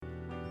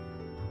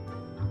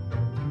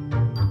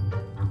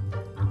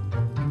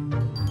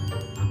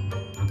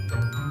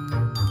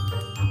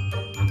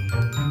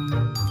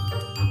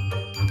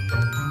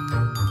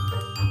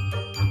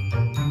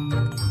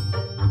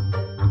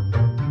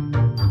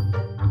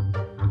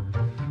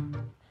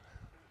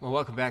Well,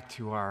 welcome back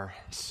to our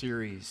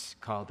series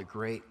called The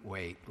Great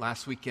Wait.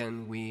 Last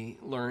weekend we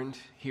learned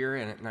here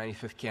and at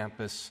 95th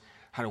Campus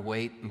how to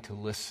wait and to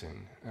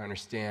listen. I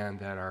understand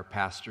that our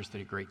pastors did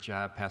a great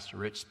job. Pastor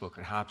Rich spoke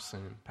at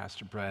Hobson,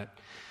 Pastor Brett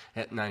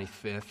at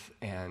 95th,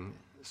 and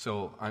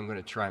so I'm going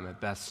to try my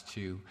best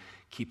to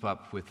keep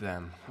up with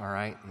them, all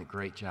right? And a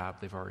great job.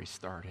 They've already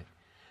started.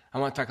 I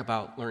want to talk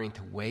about learning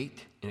to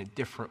wait in a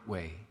different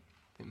way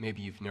that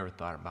maybe you've never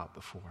thought about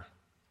before.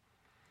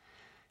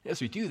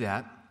 As we do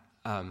that,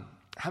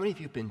 how many of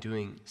you have been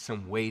doing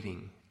some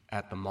waiting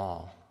at the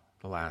mall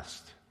the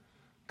last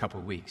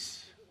couple of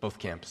weeks? Both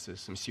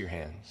campuses. Let me see your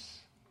hands.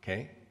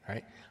 Okay? All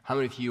right. How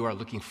many of you are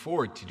looking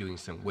forward to doing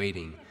some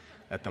waiting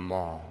at the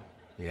mall?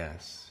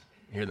 Yes.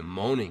 I hear the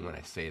moaning when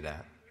I say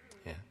that.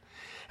 Yeah.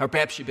 Or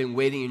perhaps you've been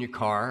waiting in your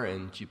car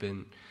and you've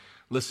been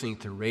listening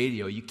to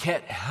radio. You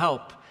can't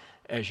help,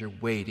 as you're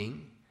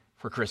waiting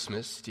for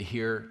Christmas, to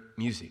hear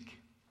music.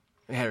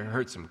 I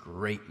heard some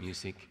great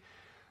music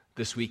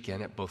this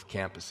weekend at both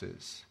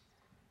campuses.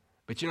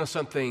 But you know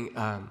something?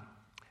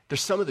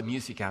 There's some of the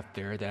music out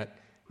there that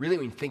really,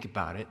 when you think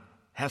about it,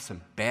 has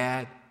some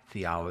bad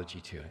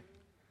theology to it.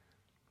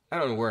 I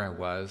don't know where I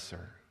was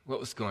or what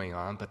was going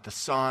on, but the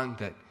song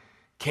that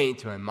came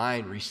to my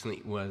mind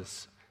recently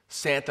was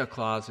Santa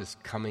Claus is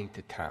Coming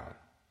to Town.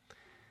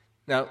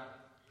 Now,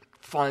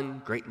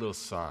 fun, great little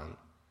song.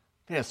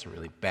 It has some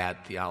really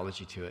bad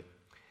theology to it.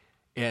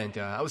 And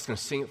I was going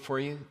to sing it for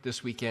you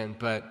this weekend,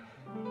 but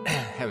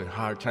having a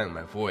hard time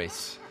with my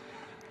voice.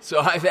 So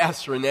I've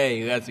asked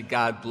Renee, who has a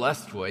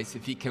God-blessed voice,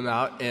 if he come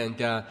out.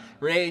 And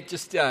Renee,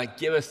 just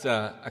give us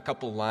a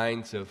couple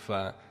lines of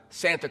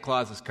Santa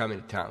Claus is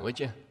Coming to Town, would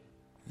you?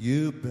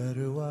 You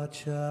better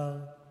watch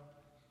out.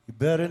 You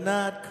better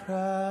not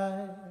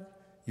cry.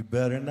 You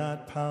better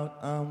not pout.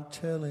 I'm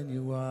telling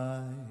you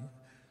why.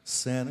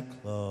 Santa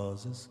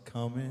Claus is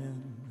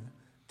coming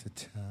to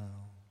town.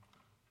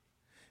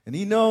 And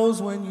he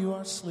knows when you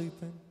are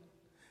sleeping.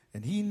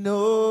 And he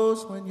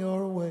knows when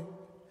you're awake.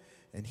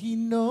 And he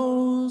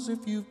knows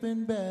if you've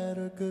been bad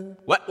or good.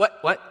 What?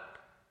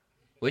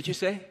 What'd you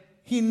say?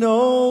 He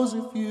knows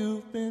if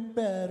you've been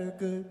bad or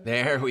good.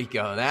 There we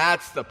go.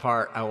 That's the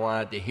part I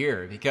wanted to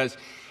hear. Because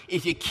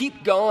if you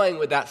keep going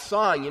with that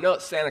song, you know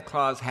Santa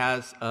Claus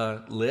has a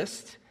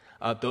list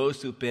of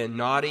those who've been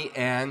naughty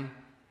and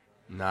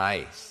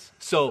nice.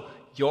 So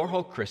your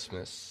whole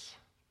Christmas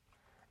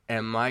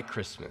and my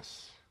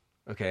Christmas,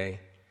 okay,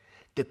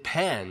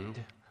 depend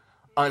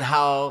on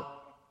how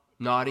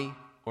naughty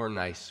or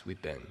nice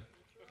we've been.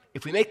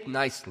 If we make the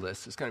nice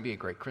list, it's going to be a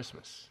great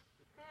Christmas.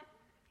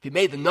 If you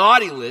made the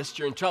naughty list,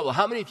 you're in trouble.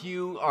 How many of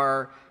you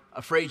are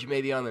afraid you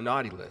may be on the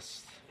naughty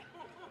list?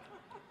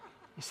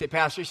 You say,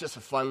 Pastor, it's just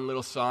a fun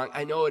little song.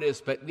 I know it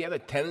is, but we have a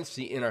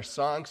tendency in our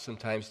songs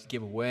sometimes to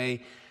give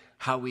away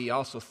how we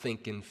also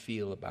think and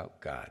feel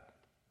about God.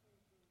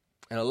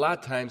 And a lot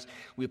of times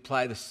we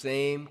apply the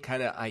same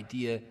kind of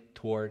idea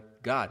toward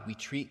God. We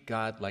treat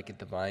God like a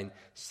divine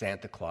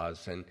Santa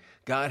Claus. And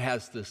God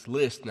has this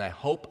list, and I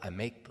hope I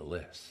make the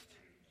list.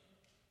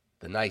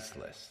 The nice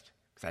list.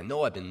 Because I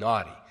know I've been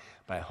naughty,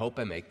 but I hope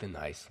I make the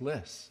nice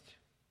list.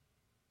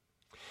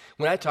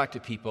 When I talk to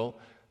people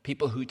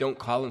who don't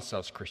call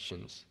themselves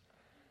Christians,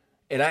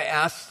 and I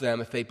ask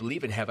them if they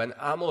believe in heaven,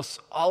 almost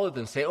all of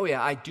them say, oh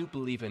yeah, I do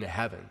believe in a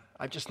heaven.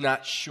 I'm just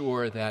not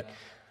sure that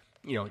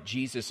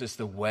Jesus is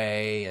the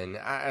way, and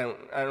I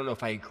don't know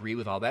if I agree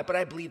with all that, but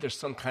I believe there's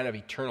some kind of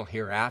eternal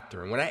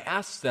hereafter. And when I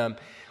ask them,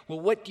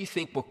 well, what do you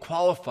think will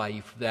qualify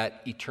you for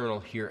that eternal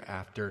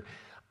hereafter?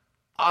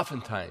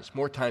 Oftentimes,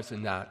 more times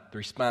than not, the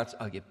response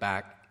I'll get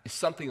back is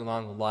something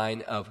along the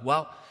line of,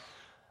 well,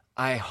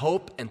 I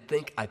hope and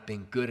think I've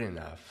been good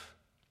enough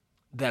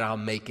that I'll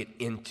make it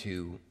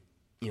into,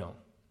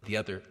 the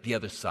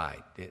other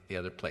side, the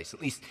other place.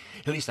 At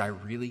least I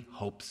really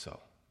hope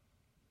so.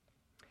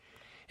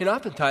 And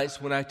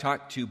oftentimes when I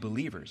talk to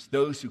believers,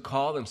 those who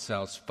call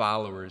themselves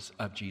followers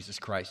of Jesus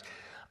Christ,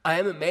 I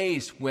am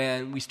amazed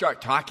when we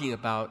start talking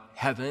about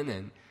heaven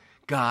and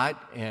God,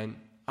 and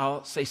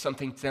I'll say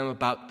something to them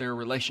about their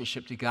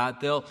relationship to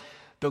God. They'll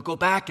go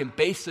back and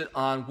base it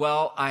on,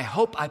 well, I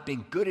hope I've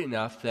been good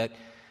enough that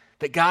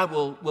God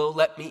will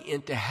let me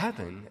into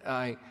heaven.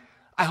 I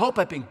hope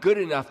I've been good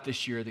enough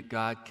this year that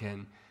God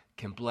can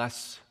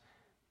bless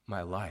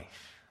my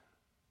life.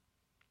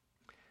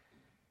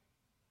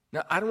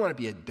 Now, I don't want to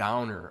be a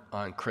downer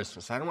on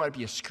Christmas. I don't want to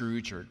be a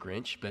Scrooge or a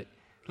Grinch, but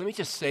let me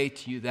just say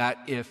to you that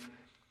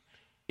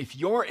if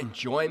your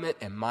enjoyment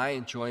and my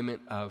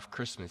enjoyment of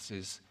Christmas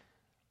is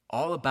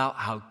all about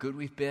how good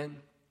we've been,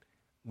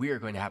 we are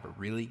going to have a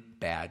really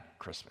bad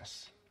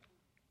Christmas.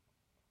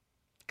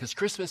 Because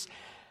Christmas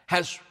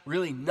has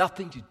really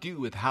nothing to do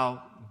with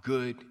how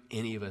good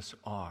any of us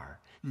are.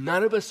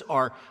 None of us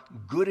are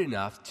good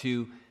enough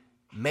to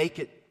make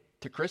it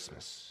to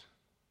Christmas.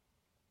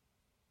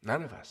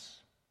 None of us.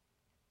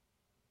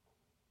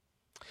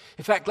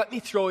 In fact, let me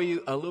throw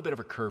you a little bit of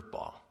a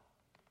curveball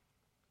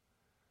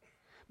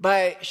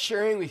by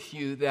sharing with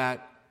you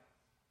that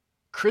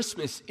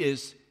Christmas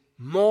is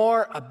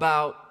more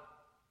about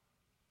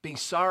being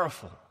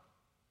sorrowful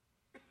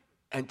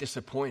and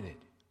disappointed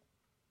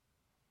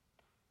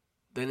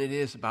than it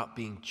is about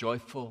being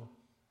joyful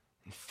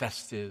and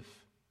festive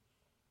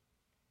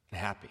and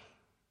happy.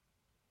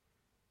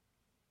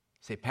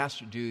 Say,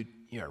 Pastor Dude,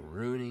 you are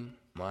ruining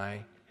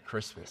my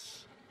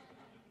Christmas.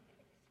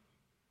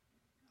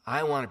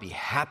 I want to be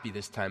happy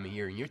this time of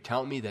year, and you're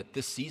telling me that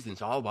this season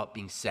is all about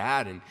being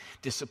sad and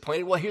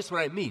disappointed. Well, here's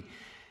what I mean.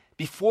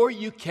 Before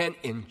you can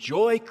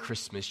enjoy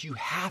Christmas, you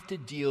have to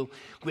deal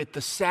with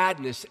the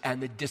sadness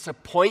and the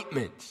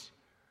disappointment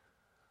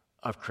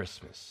of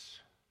Christmas.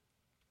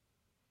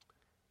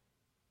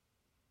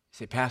 You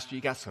say, Pastor,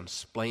 you got some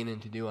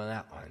splaining to do on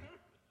that one.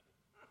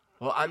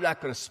 Well, I'm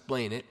not going to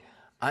explain it.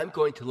 I'm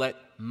going to let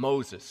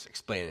Moses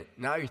explain it.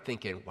 Now you're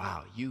thinking,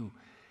 wow,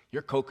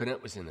 your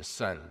coconut was in the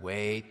sun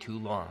way too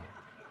long.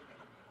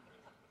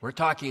 We're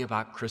talking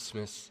about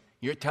Christmas.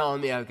 You're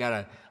telling me I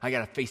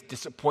gotta face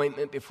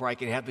disappointment before I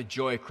can have the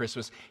joy of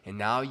Christmas, and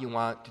now you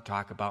want to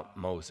talk about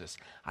Moses.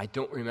 I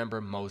don't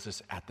remember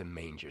Moses at the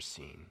manger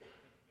scene.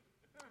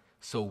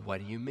 So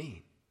what do you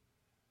mean?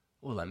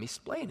 Well, let me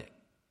explain it.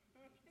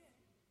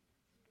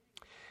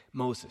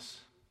 Moses,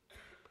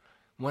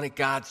 one of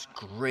God's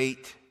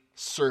great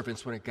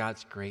servants, one of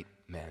God's great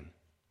men.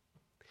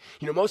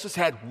 You know, Moses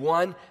had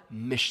one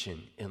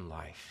mission in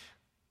life,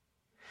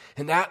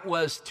 and that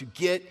was to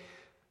get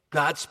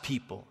God's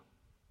people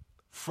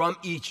from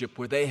Egypt,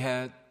 where they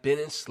had been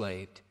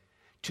enslaved,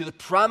 to the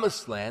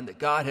promised land that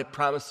God had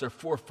promised their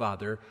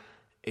forefather,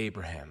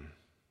 Abraham.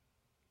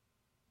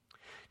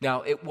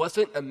 Now, it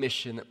wasn't a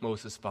mission that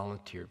Moses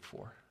volunteered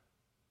for.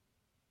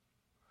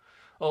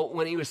 Oh,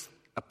 when he was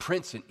a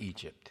prince in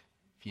Egypt,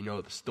 if you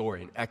know the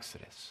story in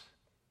Exodus,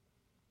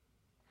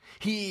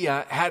 he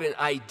had an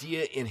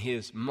idea in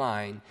his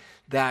mind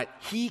that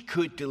he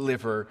could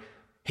deliver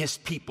his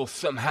people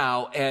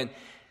somehow, and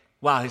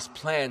while his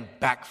plan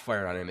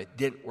backfired on him, it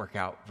didn't work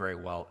out very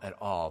well at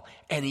all.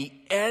 And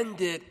he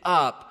ended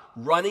up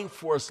running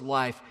for his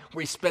life,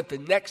 where he spent the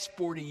next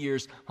 40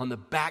 years on the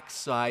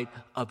backside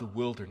of the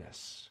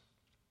wilderness.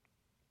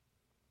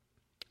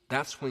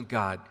 That's when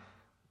God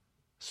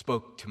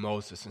spoke to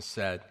Moses and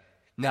said,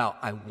 now,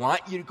 I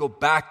want you to go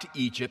back to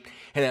Egypt,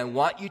 and I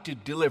want you to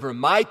deliver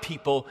my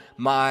people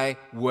my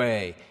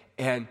way.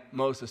 And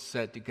Moses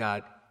said to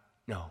God,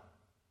 no.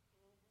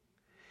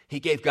 He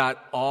gave God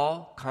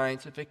all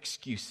kinds of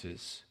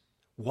excuses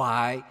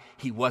why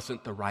he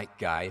wasn't the right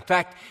guy. In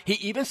fact, he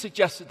even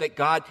suggested that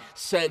God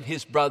send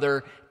his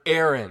brother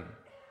Aaron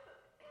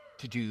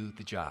to do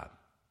the job.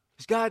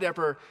 Has God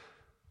ever,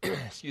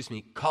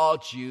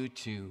 called you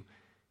to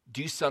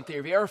do something?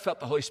 Have you ever felt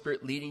the Holy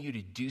Spirit leading you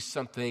to do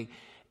something,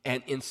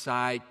 and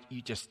inside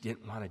you just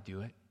didn't want to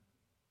do it?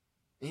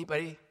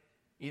 Anybody,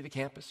 either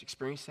campus,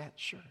 experience that?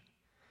 Sure.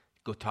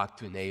 Go talk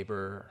to a neighbor,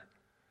 or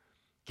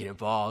get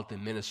involved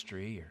in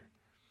ministry, or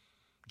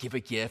give a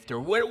gift, or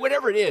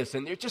whatever it is.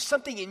 And there's just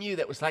something in you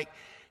that was like,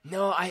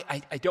 no,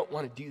 I don't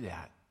want to do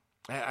that.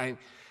 I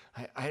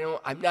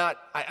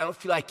don't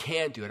feel I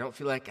can do it. I don't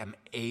feel like I'm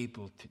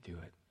able to do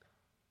it.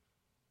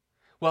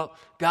 Well,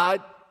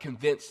 God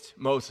convinced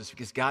Moses,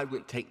 because God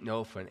wouldn't take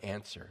no for an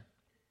answer.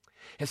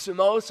 And so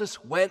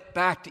Moses went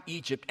back to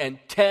Egypt, and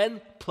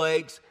 10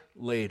 plagues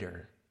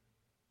later,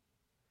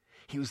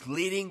 he was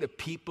leading the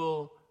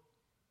people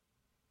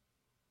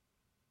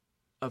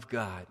of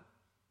God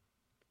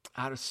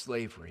out of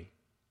slavery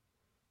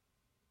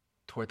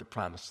toward the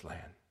promised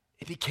land.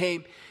 It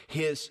became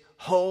his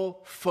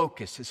whole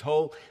focus, his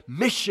whole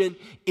mission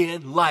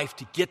in life,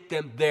 to get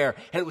them there.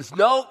 And it was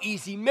no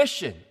easy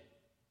mission.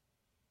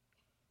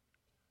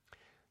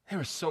 There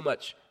was so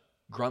much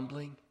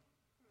grumbling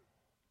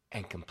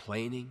and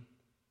complaining.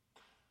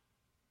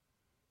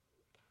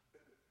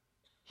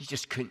 He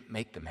just couldn't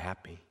make them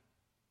happy.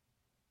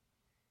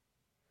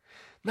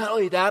 Not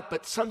only that,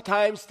 but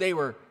sometimes they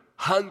were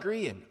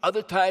hungry, and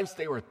other times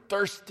they were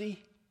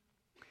thirsty.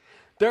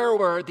 There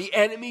were the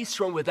enemies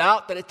from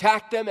without that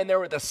attacked them, and there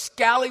were the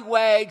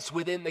scallywags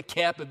within the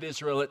camp of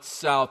Israel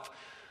itself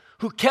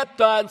who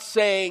kept on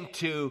saying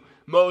to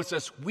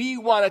Moses, we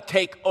want to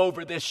take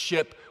over this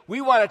ship. We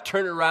want to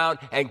turn around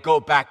and go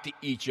back to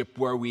Egypt,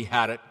 where we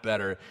had it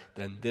better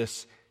than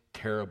this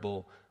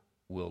terrible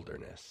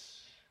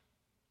wilderness.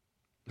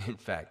 In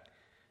fact,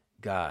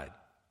 God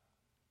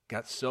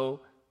got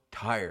so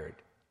tired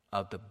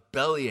of the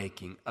belly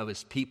aching of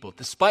his people,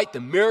 despite the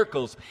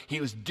miracles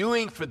he was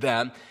doing for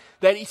them,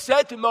 that he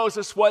said to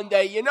Moses one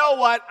day, you know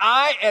what?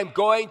 I am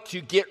going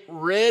to get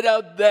rid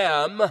of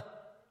them,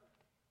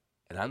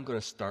 and I'm going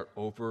to start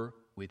over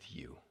with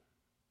you.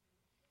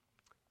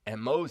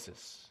 And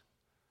Moses,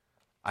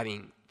 if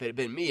it had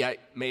been me, I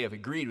may have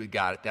agreed with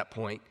God at that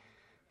point.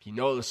 If you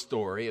know the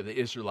story of the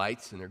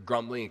Israelites and their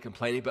grumbling and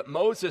complaining. But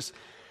Moses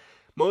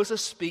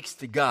speaks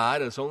to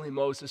God as only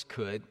Moses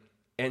could.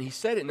 And he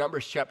said in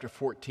Numbers chapter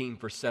 14,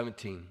 verse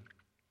 17,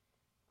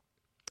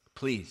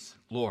 please,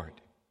 Lord,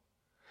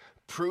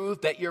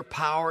 prove that your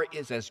power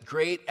is as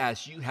great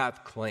as you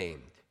have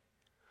claimed.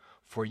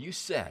 For you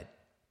said,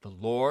 the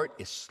Lord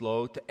is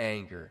slow to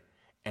anger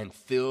and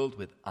filled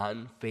with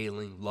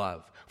unfailing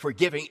love,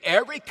 forgiving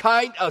every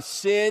kind of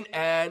sin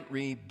and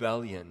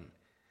rebellion.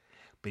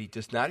 But he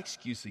does not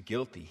excuse the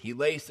guilty. He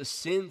lays the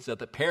sins of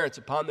the parents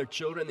upon their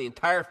children. The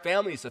entire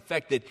family is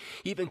affected,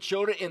 even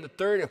children in the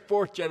third and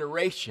fourth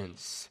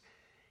generations.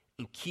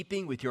 In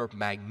keeping with your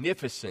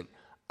magnificent,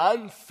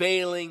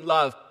 unfailing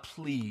love,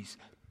 please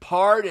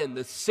pardon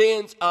the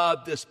sins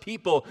of this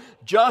people,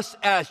 just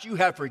as you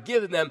have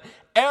forgiven them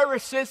ever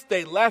since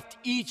they left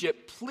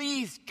Egypt.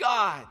 Please,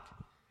 God.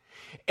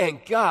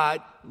 And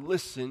God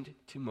listened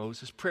to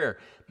Moses' prayer.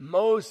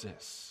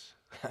 Moses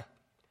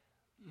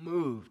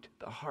moved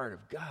the heart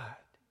of God.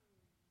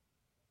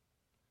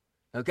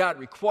 Now, God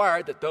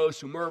required that those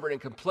who murmured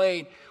and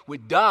complained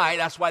would die.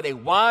 That's why they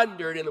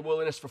wandered in the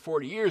wilderness for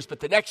 40 years.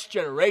 But the next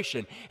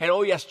generation, and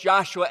oh yes,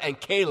 Joshua and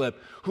Caleb,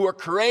 who were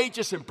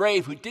courageous and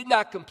brave, who did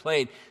not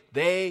complain,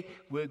 they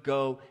would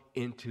go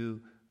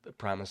into the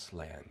promised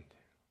land.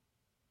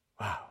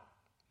 Wow.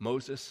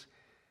 Moses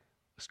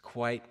was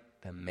quite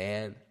the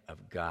man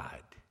of God.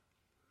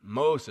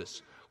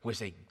 Moses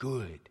was a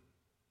great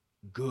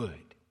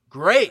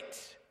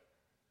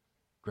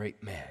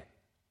man.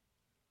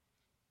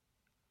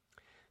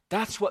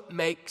 That's what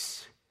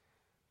makes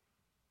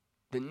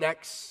the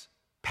next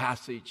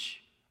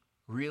passage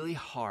really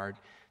hard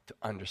to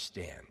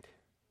understand.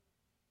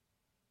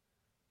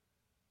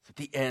 It's at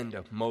the end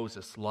of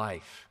Moses'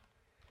 life.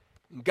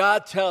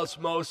 God tells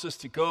Moses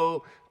to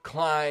go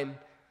climb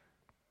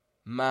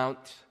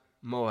Mount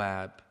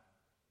Nebo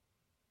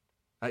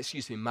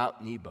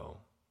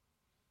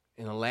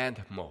in the land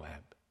of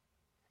Moab.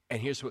 And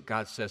here's what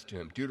God says to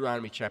him.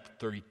 Deuteronomy chapter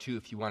 32,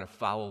 if you want to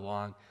follow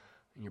along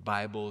in your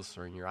Bibles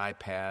or in your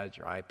iPads,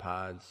 your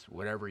iPods,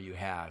 whatever you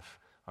have,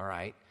 all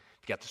right?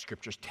 If you got the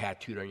scriptures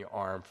tattooed on your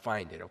arm,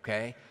 find it,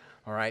 okay?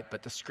 All right,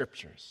 but the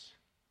scriptures.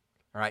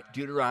 All right,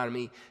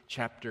 Deuteronomy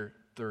chapter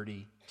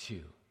 32.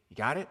 You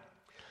got it?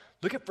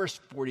 Look at verse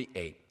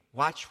 48.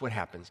 Watch what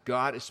happens.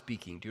 God is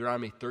speaking.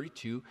 Deuteronomy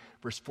 32,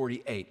 verse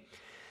 48.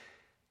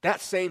 That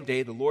same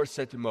day, the Lord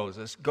said to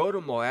Moses, go to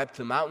Moab, to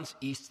the mountains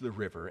east of the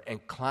river,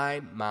 and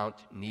climb Mount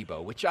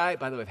Nebo, which I,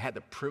 by the way, have had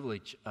the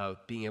privilege of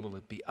being able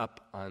to be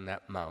up on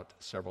that mount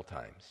several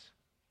times,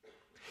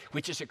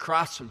 which is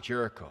across from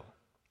Jericho.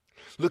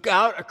 Look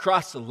out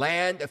across the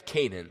land of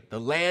Canaan, the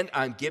land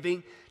I'm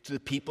giving to the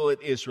people of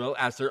Israel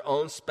as their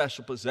own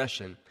special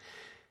possession.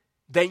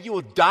 Then you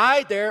will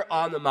die there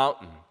on the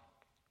mountain.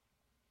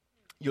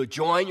 You'll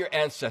join your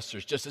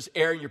ancestors, just as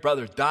Aaron, your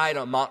brother, died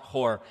on Mount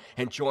Hor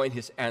and joined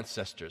his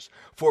ancestors.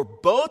 For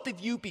both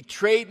of you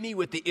betrayed me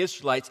with the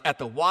Israelites at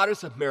the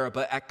waters of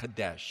Meribah at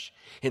Kadesh,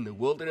 in the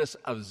wilderness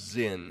of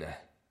Zin.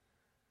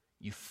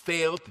 You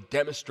failed to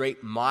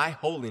demonstrate my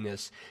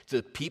holiness to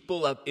the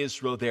people of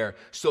Israel there.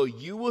 So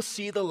you will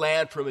see the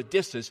land from a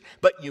distance,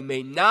 but you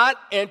may not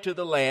enter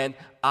the land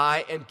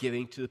I am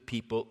giving to the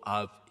people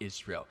of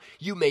Israel.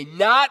 You may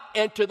not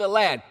enter the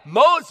land.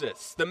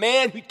 Moses, the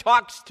man who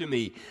talks to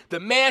me, the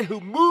man who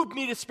moved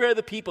me to spare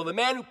the people, the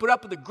man who put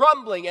up with the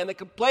grumbling and the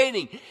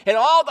complaining and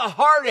all the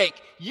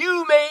heartache,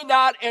 you may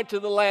not enter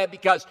the land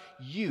because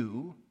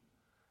you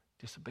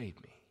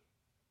disobeyed me.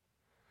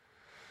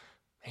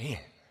 Man.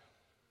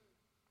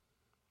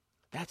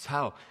 That's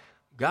how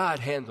God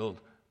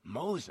handled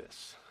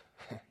Moses.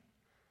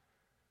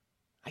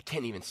 I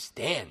can't even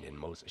stand in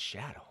Moses'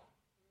 shadow.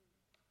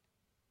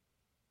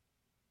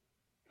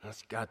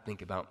 Let's God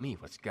think about me.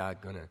 What's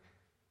God going to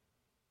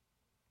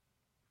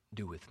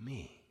do with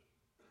me?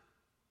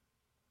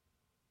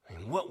 I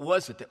mean, what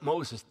was it that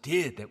Moses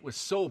did that was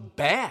so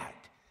bad?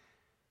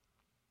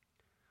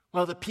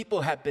 Well, the people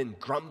have been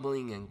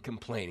grumbling and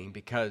complaining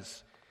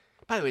because,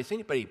 by the way, has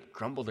anybody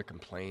grumbled or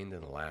complained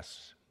in the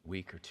last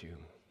week or two?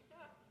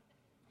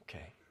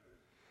 Okay.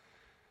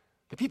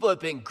 The people have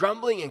been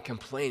grumbling and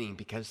complaining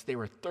because they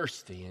were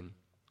thirsty. And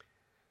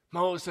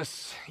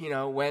Moses,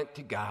 went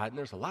to God. And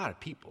there's a lot of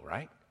people,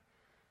 right?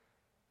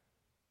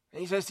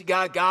 And he says to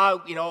God,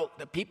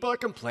 the people are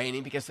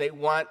complaining because they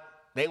want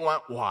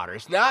water.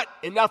 It's not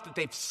enough that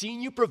they've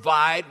seen you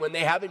provide when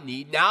they have a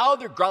need. Now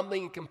they're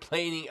grumbling and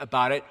complaining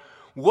about it.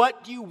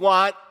 What do you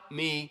want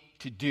me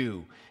to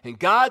do? And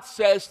God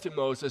says to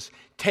Moses,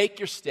 take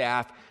your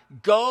staff,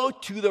 go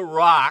to the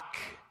rock.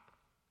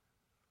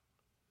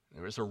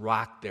 There was a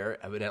rock there,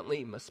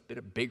 evidently. It must have been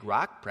a big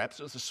rock.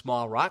 Perhaps it was a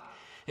small rock.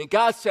 And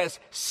God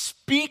says,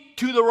 speak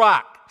to the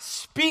rock.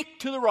 Speak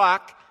to the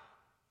rock,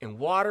 and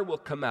water will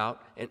come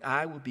out, and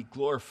I will be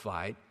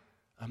glorified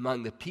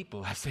among the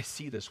people as they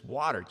see this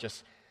water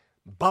just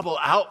bubble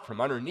out from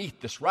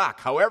underneath this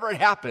rock. However it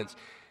happens,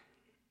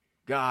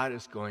 God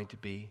is going to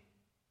be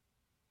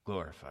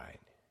glorified.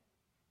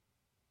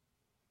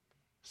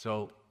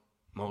 So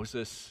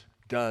Moses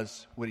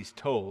does what he's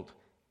told,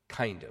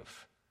 kind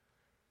of.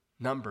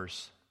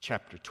 Numbers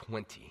chapter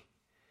 20.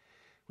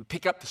 We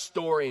pick up the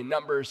story in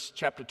Numbers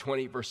chapter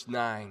 20, verse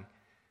 9. It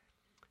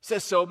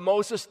says, so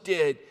Moses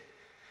did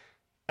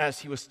as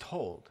he was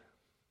told.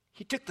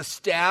 He took the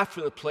staff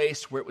from the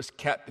place where it was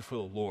kept before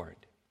the Lord.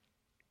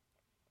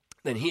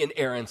 Then he and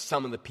Aaron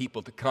summoned the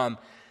people to come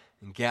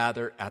and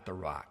gather at the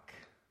rock.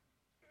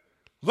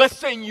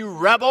 Listen, you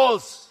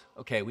rebels.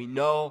 Okay, we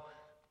know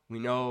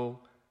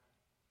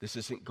this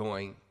isn't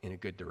going in a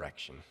good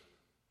direction.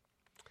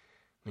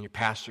 When your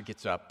pastor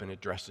gets up and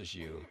addresses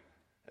you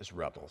as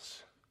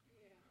rebels.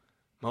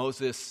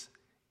 Moses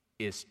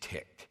is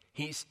ticked.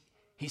 He's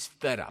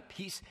fed up.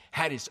 He's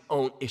had his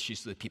own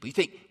issues with people. You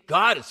think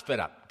God is fed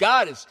up.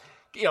 God's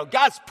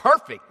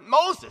perfect.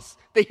 Moses,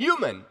 the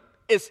human,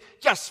 is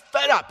just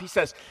fed up. He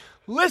says,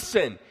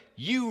 listen,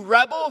 you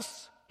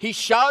rebels, he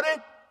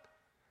shouted,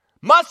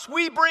 must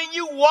we bring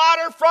you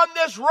water from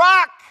this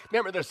rock?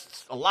 Remember,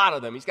 there's a lot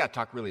of them. He's got to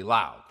talk really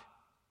loud.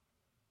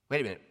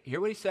 Wait a minute. You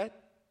hear what he said?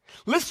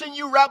 Listen,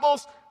 you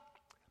rebels,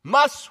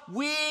 must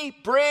we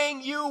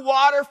bring you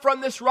water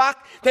from this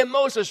rock? Then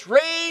Moses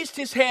raised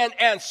his hand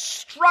and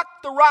struck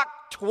the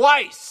rock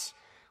twice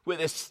with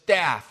his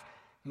staff.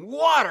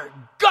 Water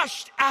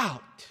gushed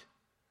out.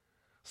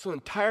 So the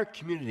entire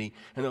community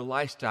and their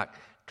livestock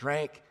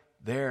drank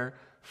their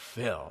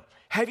fill.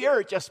 Have you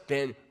ever just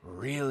been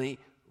really,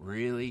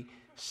 really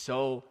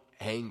so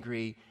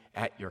angry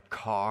at your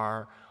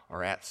car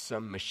or at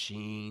some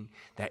machine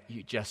that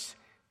you just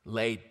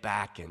laid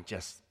back and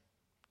just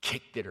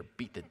kicked it or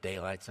beat the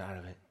daylights out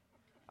of it?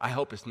 I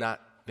hope it's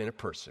not been a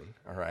person,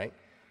 all right?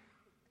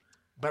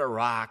 But a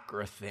rock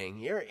or a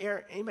thing.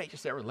 Anybody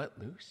just ever let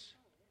loose?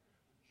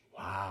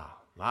 Wow,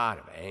 a lot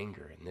of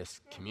anger in this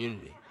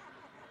community.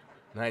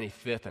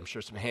 95th, I'm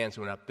sure some hands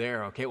went up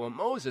there. Okay, well,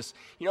 Moses,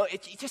 he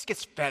just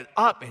gets fed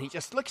up, and he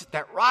just looks at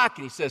that rock,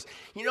 and he says,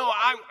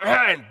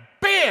 and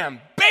bam,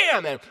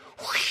 bam, and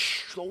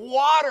whoosh, the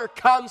water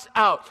comes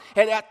out.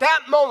 And at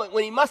that moment,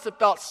 when he must have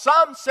felt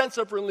some sense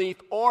of relief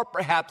or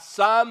perhaps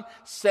some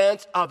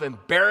sense of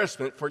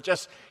embarrassment for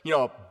just,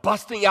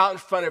 busting out in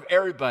front of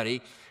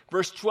everybody,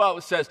 verse 12,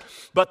 it says,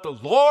 but the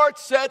Lord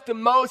said to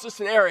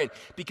Moses and Aaron,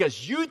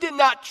 because you did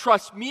not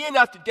trust me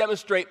enough to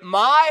demonstrate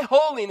my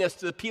holiness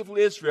to the people of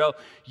Israel,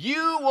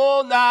 you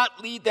will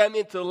not lead them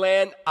into the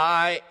land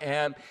I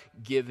am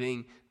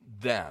giving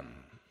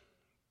them.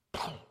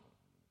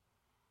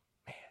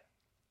 Man,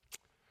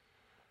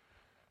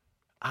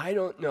 I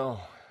don't know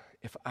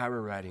if I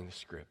were writing the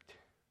script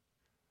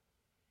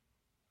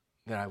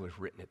that I would have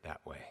written it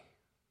that way.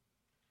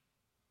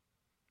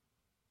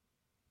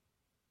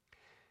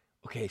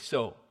 Okay,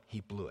 so he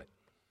blew it.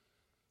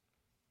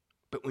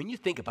 But when you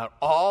think about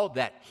all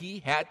that he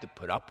had to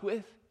put up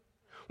with,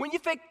 when you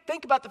think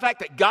about the fact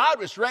that God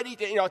was ready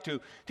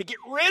to get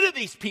rid of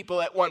these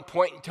people at one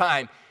point in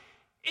time,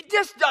 it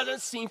just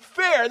doesn't seem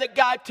fair that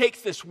God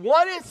takes this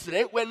one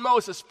incident when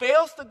Moses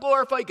fails to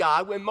glorify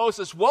God, when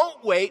Moses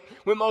won't wait,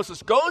 when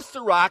Moses goes to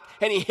the rock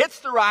and he hits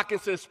the rock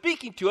instead of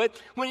speaking to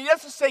it. When he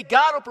doesn't say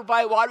God will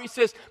provide water, he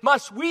says,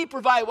 must we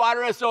provide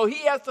water, as though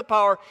he has the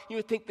power. You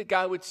would think that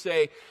God would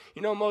say,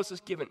 Moses,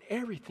 given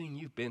everything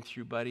you've been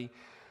through, buddy,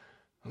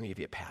 I'm going to give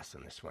you a pass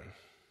on this one.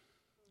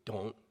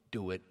 Don't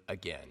do it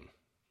again.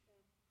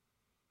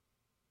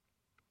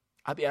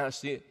 I'll be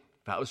honest with you,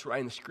 if I was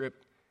writing the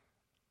script,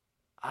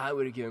 I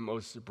would have given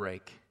Moses a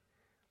break.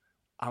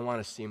 I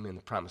want to see him in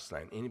the promised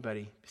land.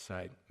 Anybody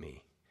beside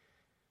me?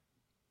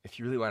 If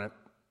you really want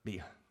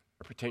to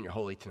pretend you're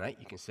holy tonight,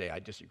 you can say, I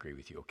disagree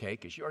with you, okay?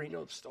 Because you already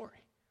know the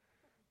story.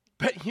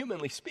 But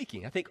humanly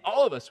speaking, I think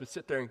all of us would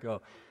sit there and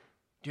go,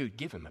 dude,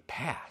 give him a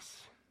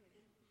pass.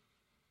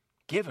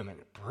 Give him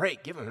a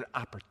break. Give him an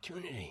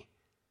opportunity.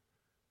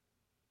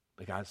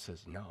 But God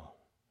says, no.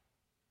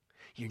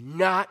 You're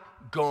not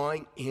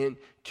going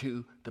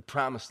into the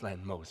promised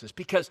land, Moses,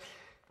 because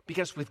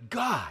with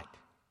God,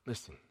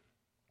 listen,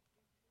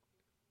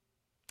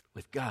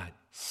 with God,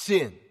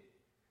 sin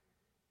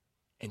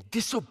and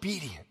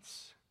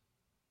disobedience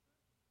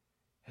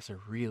is a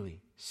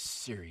really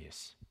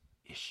serious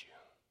issue.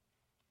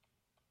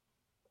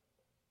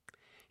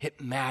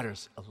 It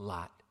matters a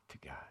lot to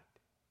God.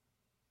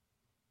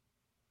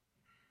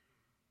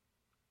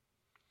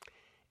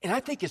 And I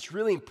think it's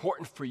really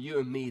important for you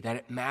and me that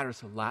it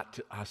matters a lot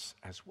to us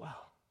as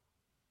well.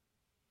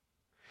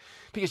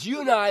 Because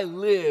you and I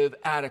live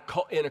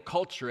in a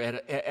culture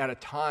at a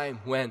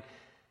time when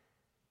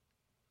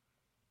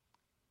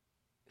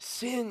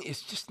sin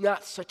is just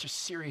not such a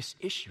serious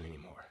issue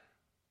anymore.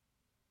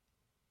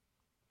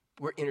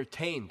 We're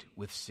entertained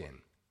with sin.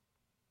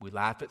 We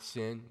laugh at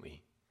sin.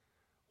 We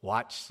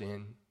watch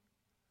sin.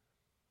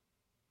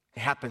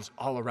 It happens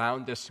all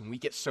around us, and we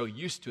get so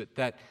used to it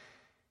that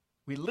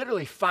we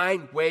literally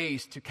find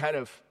ways to kind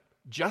of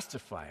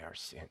justify our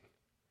sin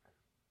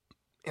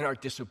and our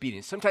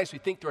disobedience. Sometimes we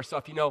think to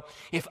ourselves,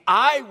 if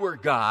I were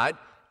God,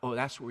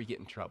 that's where we get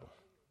in trouble.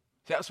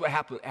 So that's what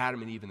happened with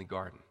Adam and Eve in the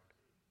garden.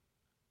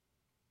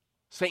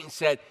 Satan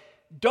said,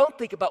 don't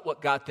think about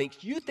what God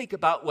thinks. You think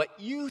about what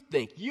you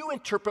think. You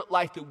interpret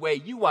life the way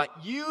you want.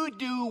 You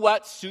do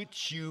what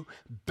suits you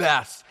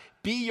best.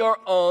 Be your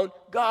own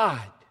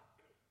God.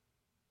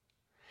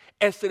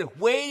 Instead of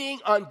waiting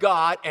on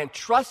God and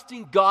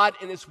trusting God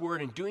in His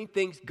Word and doing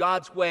things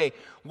God's way,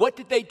 what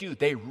did they do?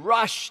 They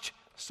rushed,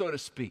 so to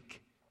speak.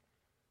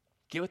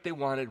 Get what they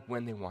wanted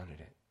when they wanted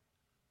it.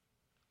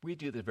 We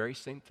do the very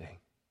same thing.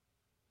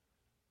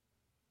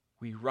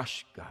 We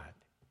rush God.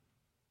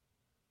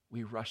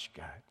 We rush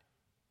God.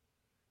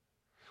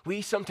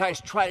 We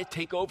sometimes try to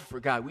take over for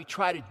God. We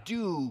try to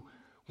do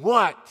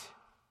what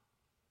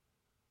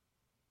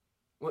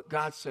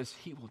God says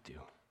he will do.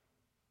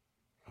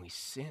 And we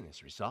sin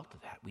as a result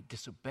of that. We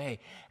disobey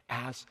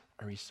as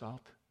a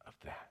result of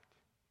that.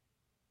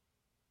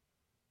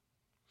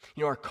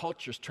 You know, our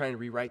culture is trying to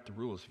rewrite the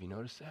rules. Have you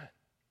noticed that?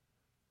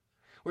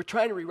 We're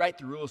trying to rewrite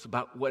the rules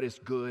about what is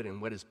good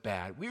and what is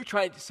bad. We're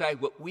trying to decide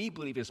what we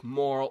believe is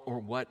moral or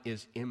what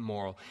is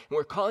immoral. And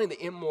we're calling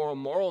the immoral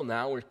moral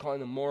now. We're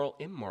calling the moral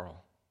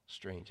immoral.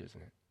 Strange,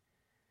 isn't it?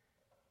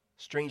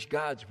 Strange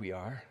gods we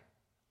are,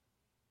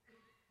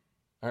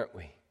 aren't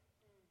we?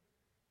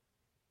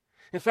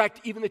 In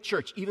fact, even the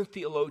church, even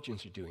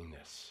theologians are doing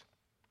this.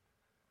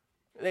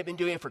 They've been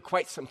doing it for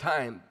quite some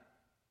time.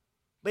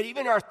 But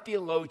even our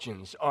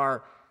theologians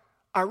are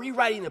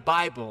rewriting the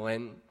Bible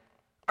and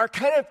are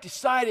kind of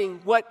deciding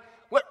what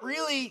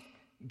really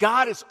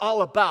God is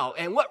all about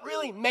and what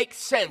really makes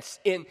sense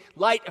in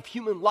light of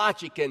human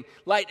logic and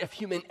light of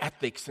human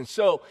ethics. And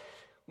so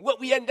what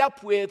we end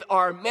up with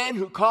are men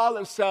who call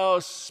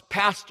themselves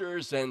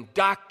pastors and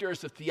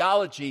doctors of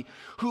theology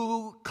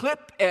who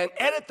clip and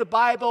edit the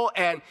Bible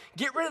and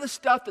get rid of the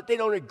stuff that they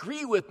don't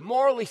agree with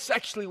morally,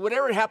 sexually,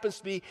 whatever it happens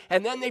to be,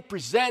 and then they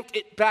present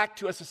it back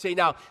to us and say,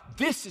 now,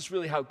 this is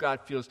really how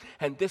God feels,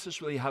 and this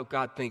is really how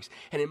God thinks.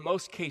 And in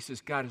most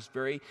cases, God is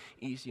very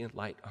easy and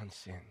light on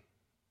sin.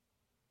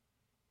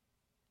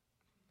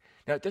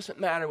 Now, it doesn't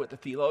matter what the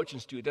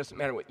theologians do. It doesn't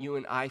matter what you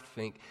and I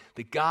think.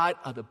 The God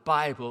of the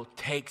Bible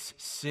takes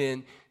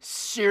sin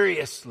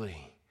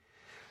seriously.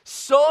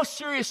 So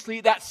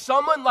seriously that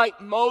someone like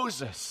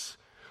Moses,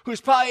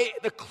 who's probably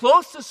the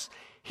closest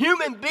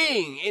human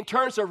being in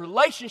terms of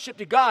relationship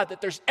to God that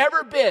there's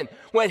ever been,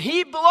 when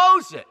he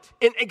blows it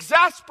in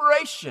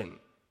exasperation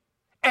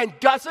and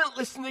doesn't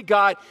listen to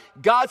God,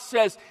 God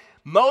says,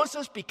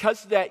 Moses,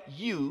 because of that,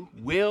 you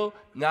will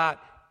not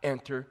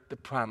enter the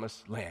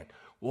promised land.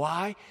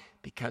 Why?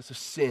 Because of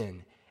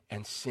sin,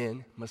 and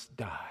sin must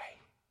die.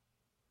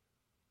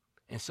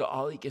 And so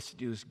all he gets to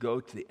do is go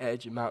to the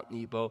edge of Mount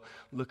Nebo,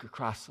 look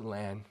across the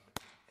land,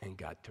 and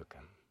God took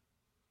him.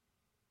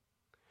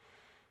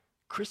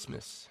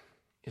 Christmas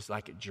is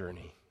like a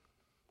journey.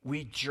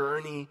 We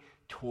journey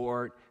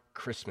toward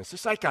Christmas.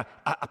 It's like a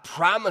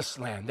promised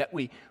land that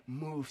we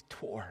move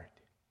toward.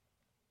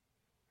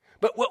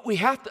 But what we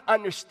have to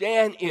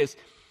understand is,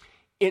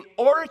 in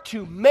order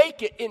to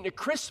make it into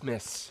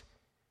Christmas,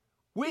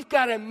 we've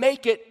got to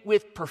make it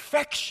with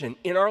perfection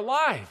in our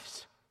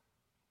lives.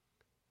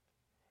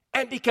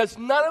 And because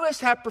none of us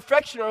have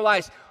perfection in our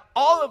lives,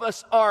 all of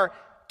us are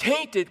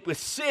tainted with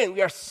sin.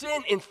 We are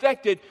sin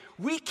infected.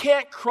 We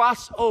can't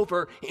cross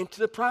over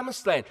into the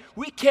promised land.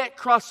 We can't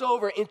cross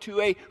over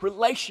into a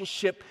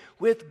relationship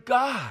with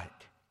God.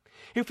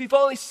 If we've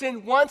only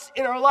sinned once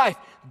in our life,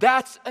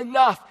 that's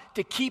enough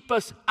to keep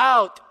us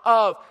out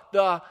of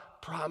the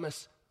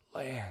promised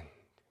land.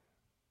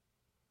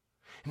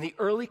 And the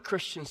early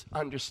Christians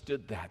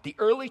understood that. The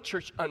early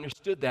church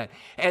understood that.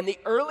 And the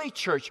early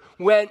church,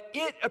 when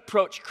it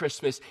approached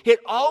Christmas, it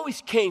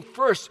always came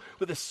first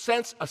with a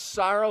sense of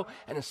sorrow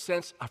and a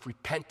sense of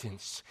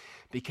repentance,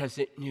 because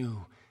they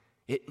knew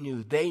they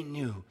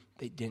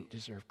didn't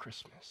deserve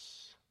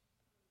Christmas.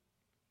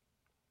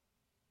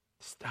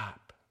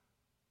 Stop.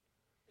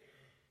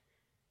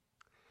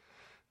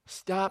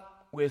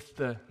 Stop with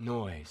the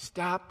noise.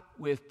 Stop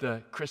with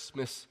the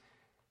Christmas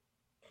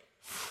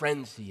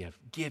frenzy of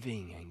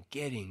giving and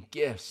getting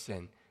gifts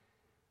and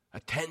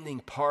attending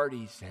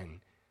parties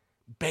and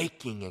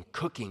baking and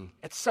cooking.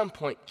 At some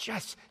point,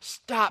 just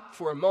stop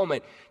for a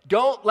moment.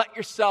 Don't let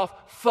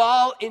yourself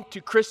fall into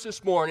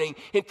Christmas morning,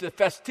 into the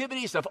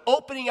festivities of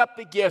opening up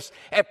the gifts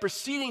and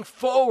proceeding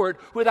forward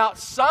without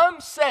some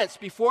sense,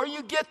 before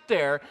you get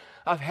there,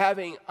 of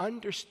having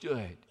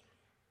understood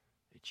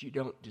that you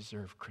don't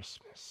deserve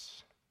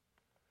Christmas.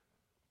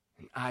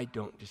 And I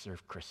don't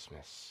deserve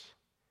Christmas.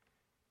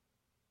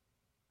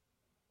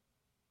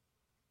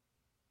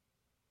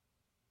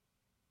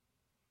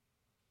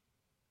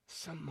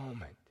 Some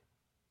moment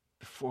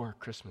before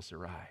Christmas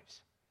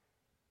arrives,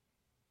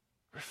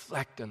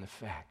 reflect on the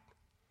fact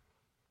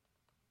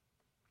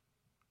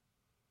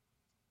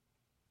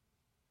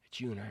that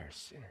you and I are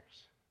sinners.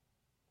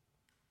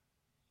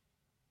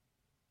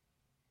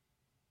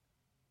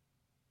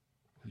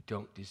 Who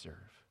don't deserve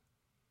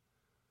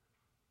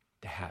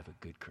to have a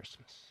good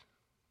Christmas.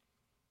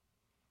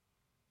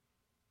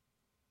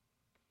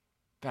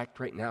 In fact,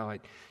 right now,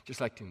 I'd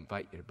just like to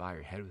invite you to bow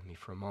your head with me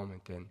for a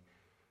moment. And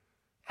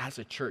as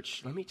a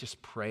church, let me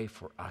just pray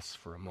for us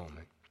for a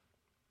moment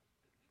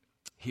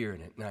here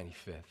at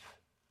 95th.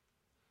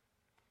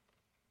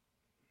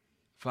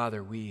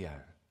 Father, we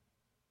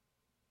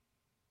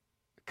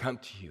come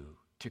to you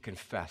to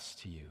confess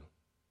to you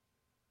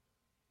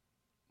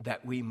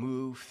that we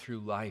move through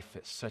life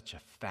at such a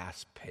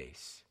fast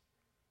pace,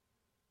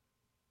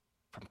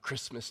 from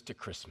Christmas to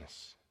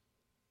Christmas.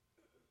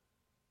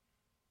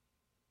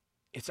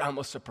 It's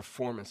almost a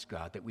performance,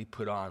 God, that we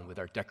put on with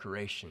our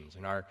decorations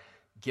and our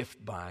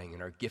gift buying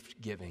and our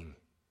gift giving.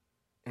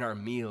 in our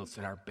meals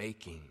and our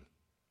baking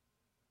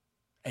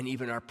and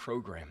even our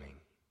programming.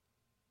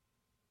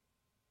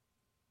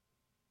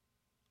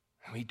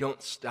 And we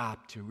don't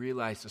stop to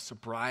realize the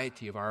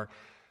sobriety of our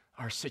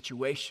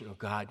situation, oh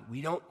God.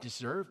 We don't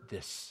deserve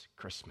this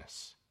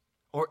Christmas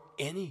or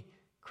any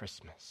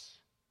Christmas.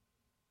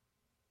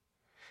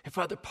 And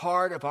Father,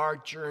 part of our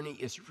journey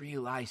is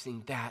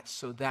realizing that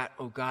so that,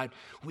 oh God,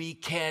 we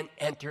can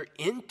enter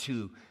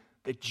into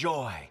the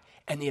joy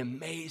and the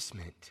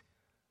amazement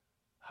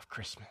of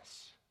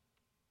Christmas.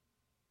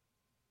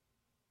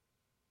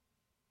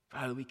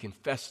 Father, we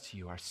confess to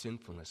you our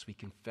sinfulness. We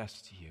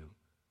confess to you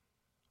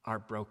our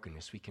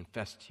brokenness. We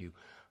confess to you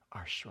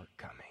our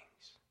shortcomings.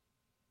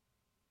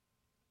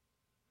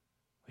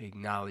 We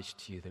acknowledge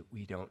to you that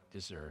we don't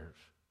deserve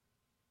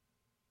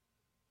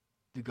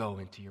to go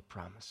into your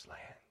promised land.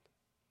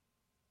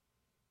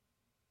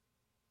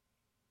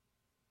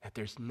 That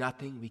there's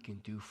nothing we can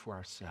do for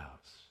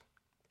ourselves.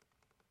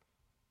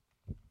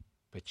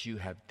 But you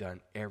have done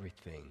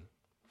everything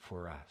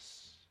for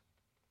us.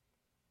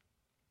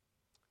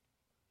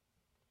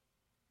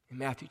 In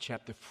Matthew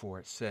chapter 4,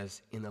 it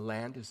says, in the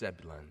land of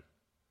Zebulun,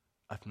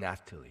 of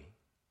Naphtali,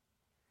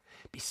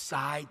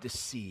 beside the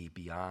sea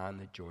beyond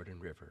the Jordan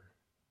River,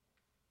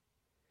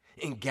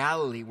 in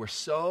Galilee where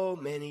so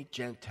many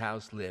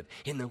Gentiles live,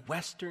 in the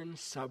western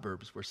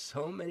suburbs where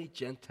so many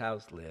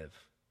Gentiles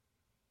live,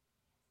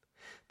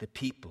 the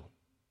people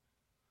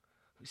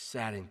who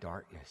sat in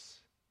darkness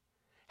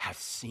have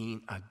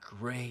seen a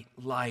great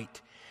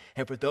light.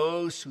 And for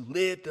those who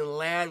lived in the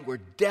land where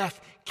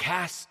death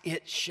casts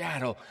its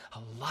shadow, a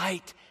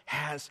light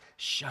has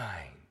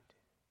shined.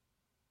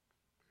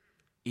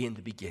 In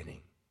the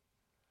beginning,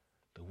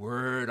 the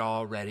Word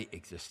already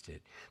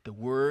existed. The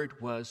Word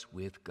was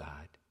with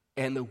God,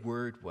 and the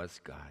Word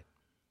was God.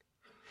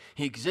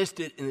 He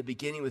existed in the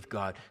beginning with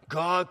God.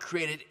 God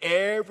created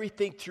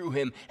everything through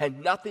him,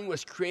 and nothing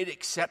was created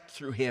except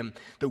through him.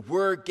 The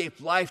Word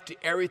gave life to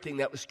everything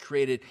that was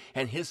created,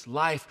 and his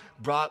life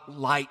brought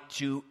light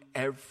to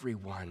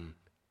everyone.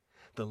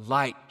 The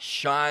light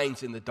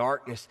shines in the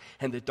darkness,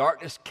 and the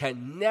darkness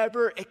can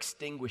never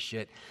extinguish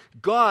it.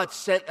 God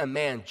sent a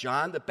man,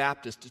 John the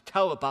Baptist, to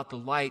tell about the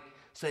light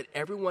so that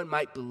everyone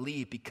might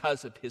believe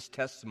because of his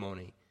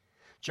testimony.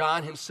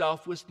 John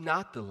himself was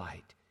not the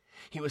light.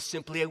 He was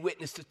simply a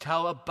witness to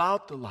tell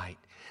about the light.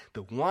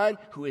 The one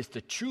who is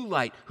the true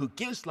light, who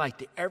gives light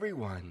to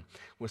everyone,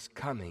 was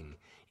coming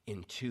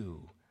into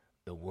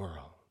the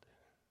world.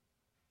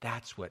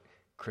 That's what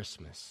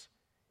Christmas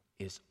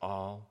is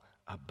all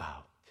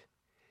about.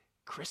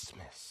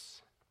 Christmas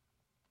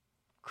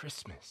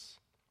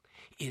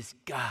is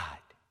God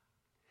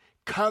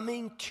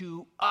coming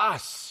to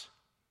us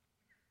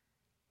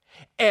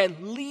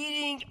and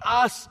leading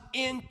us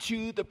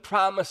into the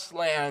promised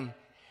land,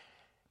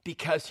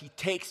 because he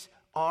takes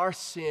our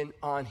sin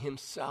on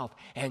himself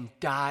and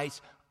dies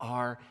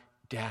our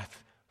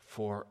death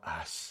for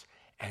us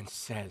and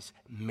says,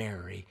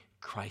 Merry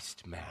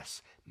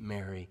Christmas,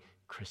 Merry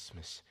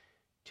Christmas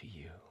to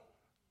you.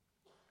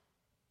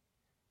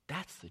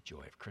 That's the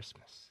joy of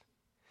Christmas.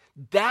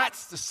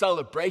 That's the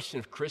celebration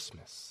of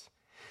Christmas.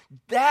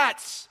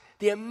 That's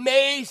the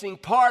amazing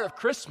part of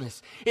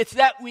Christmas. It's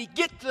that we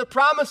get to the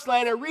promised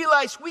land and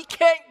realize we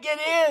can't get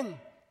in.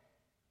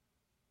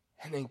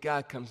 And then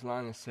God comes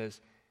along and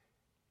says,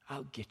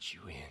 I'll get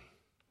you in.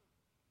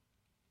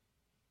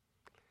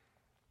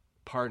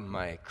 Pardon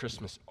my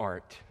Christmas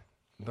art,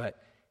 but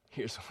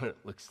here's what it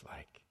looks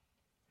like.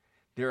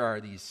 There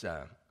are these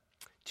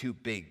two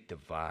big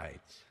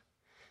divides.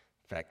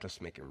 In fact,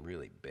 let's make them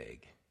really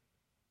big.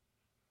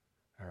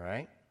 All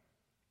right?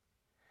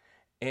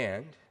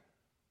 And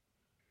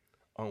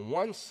on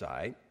one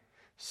side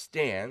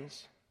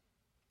stands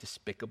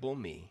Despicable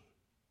Me.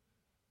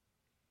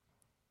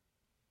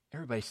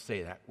 Everybody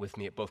say that with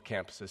me at both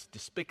campuses.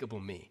 Despicable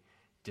me.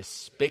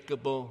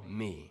 Despicable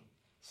me.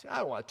 See, I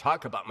don't want to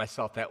talk about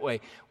myself that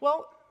way.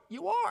 Well,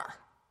 you are.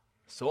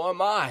 So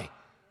am I.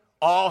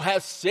 All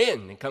have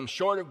sinned and come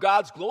short of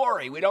God's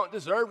glory. We don't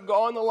deserve to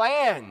go on the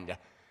land.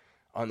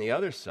 On the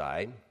other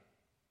side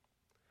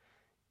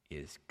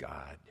is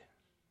God.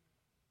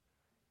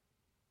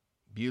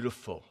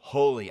 Beautiful,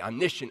 holy,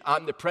 omniscient,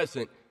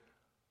 omnipresent,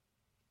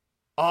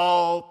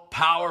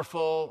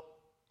 all-powerful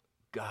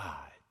God.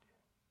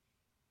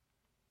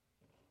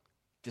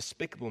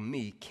 Despicable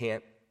me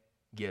can't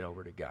get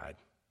over to God.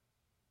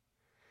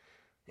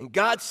 And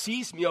God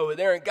sees me over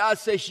there, and God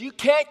says, you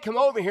can't come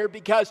over here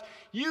because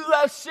you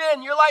have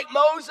sinned. You're like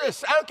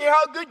Moses. I don't care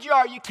how good you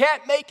are. You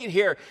can't make it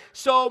here.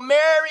 So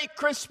Merry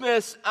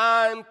Christmas.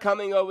 I'm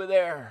coming over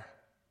there.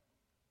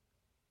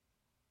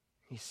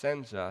 He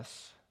sends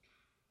us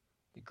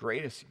the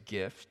greatest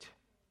gift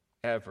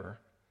ever,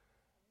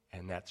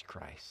 and that's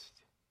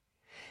Christ.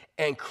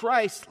 And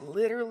Christ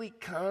literally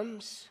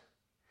comes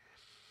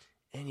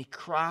and he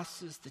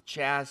crosses the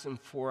chasm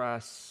for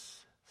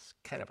us. It's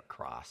kind of a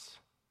cross.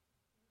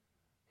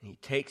 And he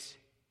takes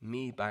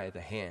me by the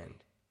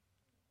hand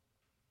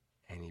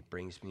and he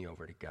brings me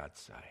over to God's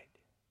side.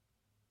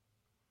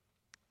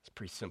 It's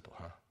pretty simple,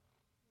 huh?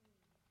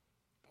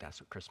 that's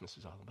what Christmas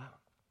is all about.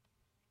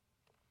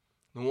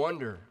 No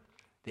wonder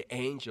the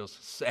angels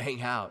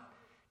sang out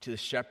to the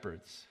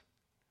shepherds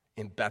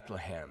in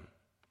Bethlehem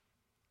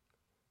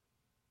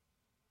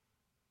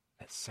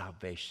that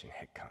salvation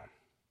had come.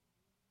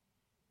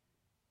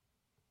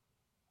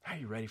 Are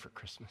you ready for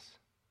Christmas?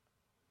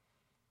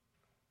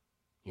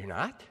 You're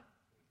not?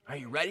 Are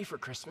you ready for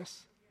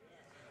Christmas?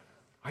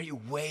 Are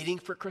you waiting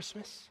for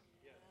Christmas?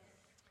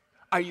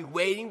 Are you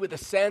waiting with a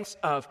sense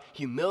of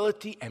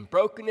humility and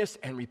brokenness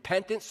and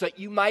repentance so that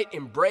you might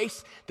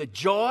embrace the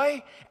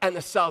joy and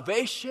the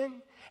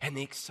salvation and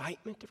the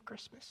excitement of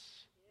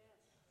Christmas?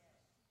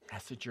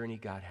 That's the journey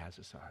God has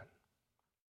us on.